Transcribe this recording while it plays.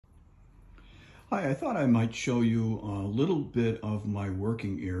Hi, I thought I might show you a little bit of my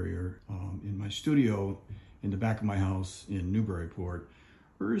working area in my studio in the back of my house in Newburyport.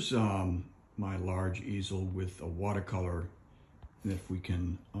 Here's my large easel with a watercolor. And if we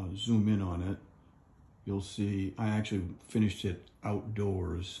can zoom in on it, you'll see I actually finished it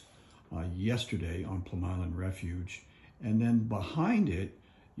outdoors yesterday on Plum Island Refuge. And then behind it,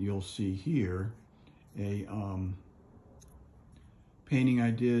 you'll see here a painting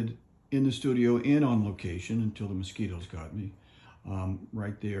I did in the studio and on location until the mosquitoes got me.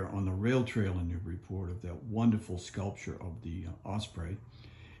 Right there on the rail trail in Newburyport of that wonderful sculpture of the osprey.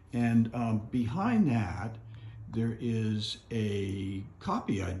 And behind that, there is a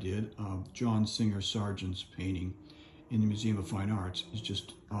copy I did of John Singer Sargent's painting in the Museum of Fine Arts. It's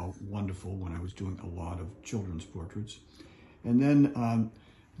just wonderful when I was doing a lot of children's portraits. And then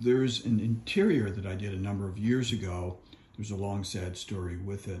there's an interior that I did a number of years ago. There's a long, sad story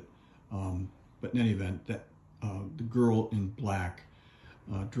with it. But in any event, that the girl in black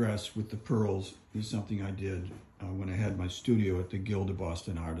dress with the pearls is something I did when I had my studio at the Guild of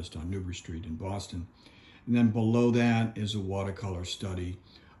Boston Artists on Newbury Street in Boston. And then below that is a watercolor study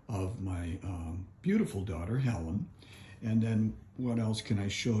of my beautiful daughter, Helen. And then what else can I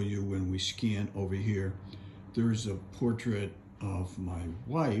show you when we scan over here? There's a portrait of my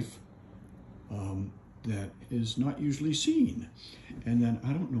wife that is not usually seen. And then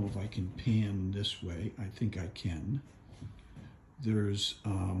I don't know if I can pan this way. I think I can. There's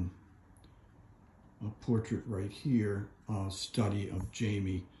a portrait right here, a study of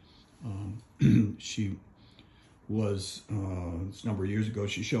Jamie. She was, it's a number of years ago,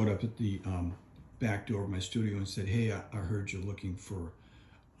 she showed up at the back door of my studio and said, "Hey, I heard you're looking for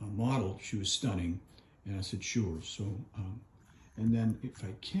a model." She was stunning. And I said, "Sure." So, and then if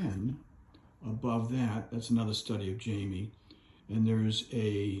I can, above that, that's another study of Jamie. And there's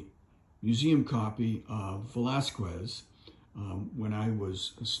a museum copy of Velázquez. When I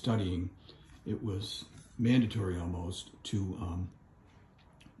was studying, it was mandatory almost to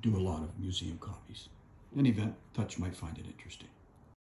do a lot of museum copies. In any event, Touch might find it interesting.